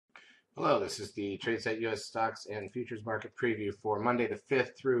Hello, this is the TradeSite U.S. Stocks and Futures Market Preview for Monday the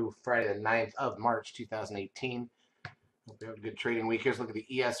 5th through Friday the 9th of March 2018. Hope you have a good trading week. Here's a look at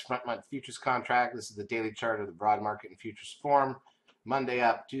the ES front month futures contract. This is the daily chart of the broad market and futures form. Monday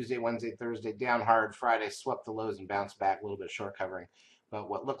up, Tuesday, Wednesday, Thursday down hard. Friday swept the lows and bounced back, a little bit of short covering. But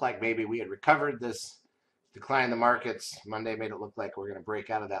what looked like maybe we had recovered this decline in the markets, Monday made it look like we're going to break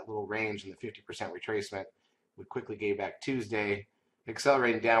out of that little range in the 50% retracement. We quickly gave back Tuesday,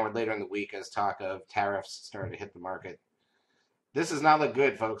 accelerating downward later in the week as talk of tariffs started to hit the market. This does not look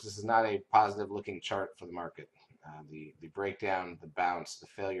good, folks. This is not a positive looking chart for the market. The breakdown, the bounce, the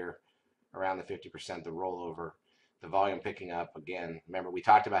failure around the 50%, the rollover, the volume picking up again. Remember, we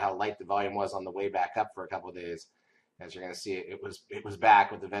talked about how light the volume was on the way back up for a couple of days. As you're going to see, it was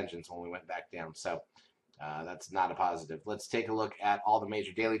back with a vengeance when we went back down. So that's not a positive. Let's take a look at all the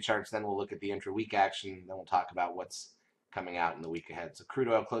major daily charts. Then we'll look at the intra-week action. Then we'll talk about what's coming out in the week ahead. So crude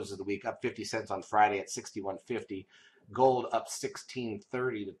oil closes the week up 50 cents on Friday at 61.50. Gold up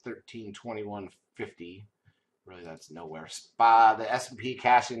 16.30 to 13.21.50. Really, that's nowhere. The S&P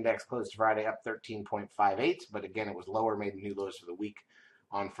cash index closed Friday up 13.58, but again, it was lower, made new lows for the week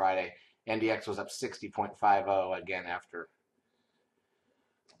on Friday. NDX was up 60.50 again after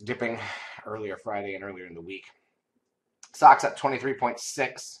dipping earlier Friday and earlier in the week. Stocks up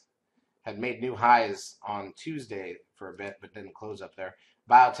 23.6, had made new highs on Tuesday for a bit, but didn't close up there.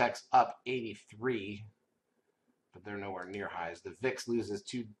 Biotech's up 83, but they're nowhere near highs. The VIX loses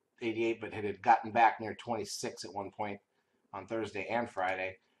 288, but it had gotten back near 26 at one point on Thursday and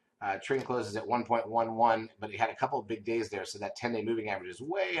Friday. Tring closes at 1.11, but it had a couple of big days there, so that 10-day moving average is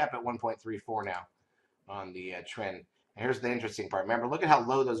way up at 1.34 now on the trend. And here's the interesting part. Remember, look at how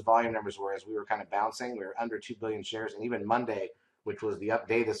low those volume numbers were as we were kind of bouncing. We were under 2 billion shares, and even Monday, which was the up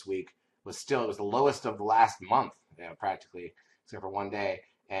day this week, it was the lowest of the last month, practically, except for one day,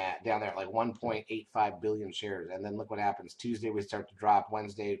 down there at like 1.85 billion shares. And then look what happens. Tuesday we start to drop,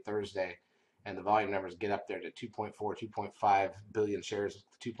 Wednesday, Thursday, and the volume numbers get up there to 2.4, 2.5 billion shares,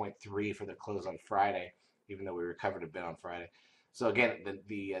 2.3 for the close on Friday, even though we recovered a bit on Friday. So again,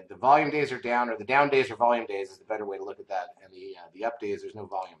 the volume days are down, or the down days are volume days is the better way to look at that. And the up days, there's no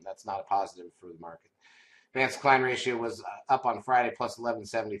volume. That's not a positive for the market. Advanced decline ratio was up on Friday plus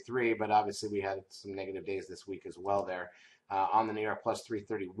 1173, but obviously we had some negative days this week as well there. On the New York plus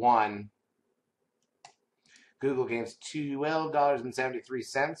 331. Google gains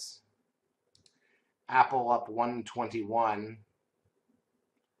 $12.73. Apple up 121.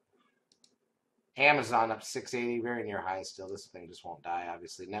 Amazon up 680, very near highs still. This thing just won't die,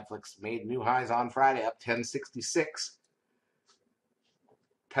 obviously. Netflix made new highs on Friday, up 1066.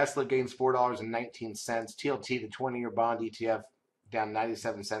 Tesla gains $4.19. TLT, the 20-year bond ETF, down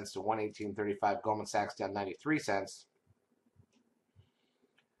 97 cents to 118.35. Goldman Sachs down 93 cents.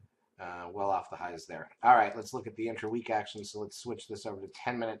 Well off the highs there. All right, let's look at the intra-week action. So let's switch this over to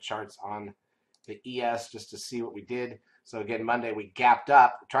 10-minute charts on the ES just to see what we did. So again, Monday we gapped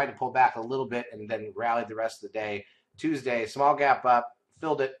up, tried to pull back a little bit, and then rallied the rest of the day. Tuesday, small gap up,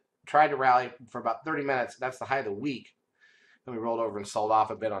 filled it, tried to rally for about 30 minutes. That's the high of the week. Then we rolled over and sold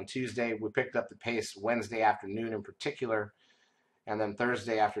off a bit on Tuesday. We picked up the pace Wednesday afternoon in particular. And then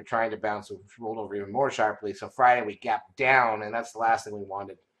Thursday, after trying to bounce, we rolled over even more sharply. So Friday, we gapped down, and that's the last thing we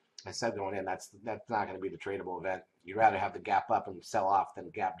wanted. I said going in, that's not going to be the tradable event. You'd rather have the gap up and sell off than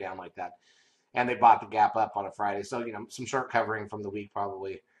gap down like that. And they bought the gap up on a Friday. So, some short covering from the week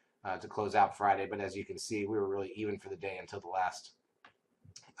probably to close out Friday. But as you can see, we were really even for the day until the last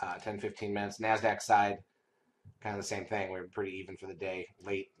 10, 15 minutes. NASDAQ side, kind of the same thing. We were pretty even for the day,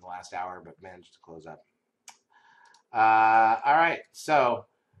 late in the last hour, but managed to close up. All right, so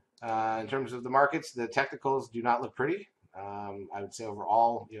in terms of the markets, the technicals do not look pretty. I would say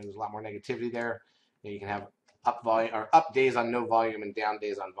overall, there's a lot more negativity there. You can have up volume or up days on no volume and down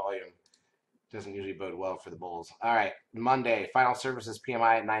days on volume. Doesn't usually bode well for the bulls. All right, Monday, final services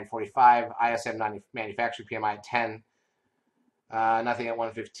PMI at 945, ISM manufacturing PMI at 10. Nothing at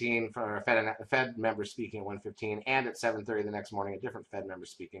 115 for a Fed member speaking at 115, and at 7:30 the next morning, a different Fed member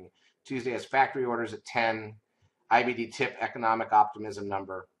speaking. Tuesday has factory orders at 10. IBD tip economic optimism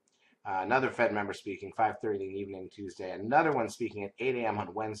number. Another Fed member speaking 5:30 in the evening Tuesday. Another one speaking at 8 a.m.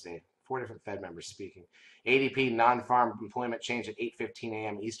 on Wednesday. 4 different Fed members speaking. ADP non-farm employment change at 8:15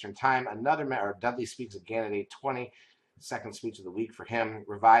 a.m. Eastern time. Dudley speaks again at 8:20. Second speech of the week for him.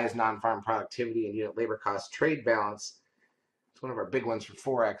 Revised non-farm productivity and unit labor cost trade balance. It's one of our big ones for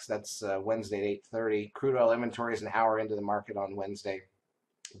Forex. That's Wednesday at 8:30. Crude oil inventory is an hour into the market on Wednesday.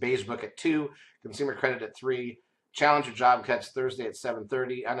 Beige book at 2. Consumer credit at 3. Challenger job cuts Thursday at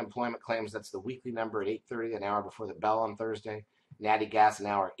 7:30. Unemployment claims, that's the weekly number, at 8:30, an hour before the bell on Thursday. Natty gas an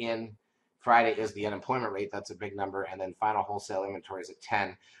hour in. Friday is the unemployment rate. That's a big number. And then final wholesale inventory is at 10.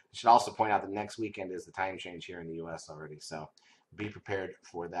 I should also point out that next weekend is the time change here in the U.S. already. So be prepared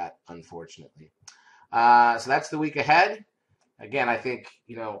for that, unfortunately. So that's the week ahead. Again, I think,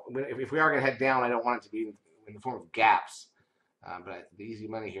 if we are going to head down, I don't want it to be in the form of gaps. But the easy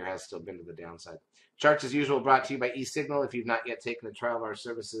money here has still been to the downside. Charts, as usual, brought to you by eSignal. If you've not yet taken the trial of our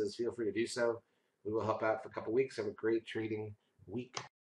services, feel free to do so. We will help out for a couple weeks. Have a great trading week.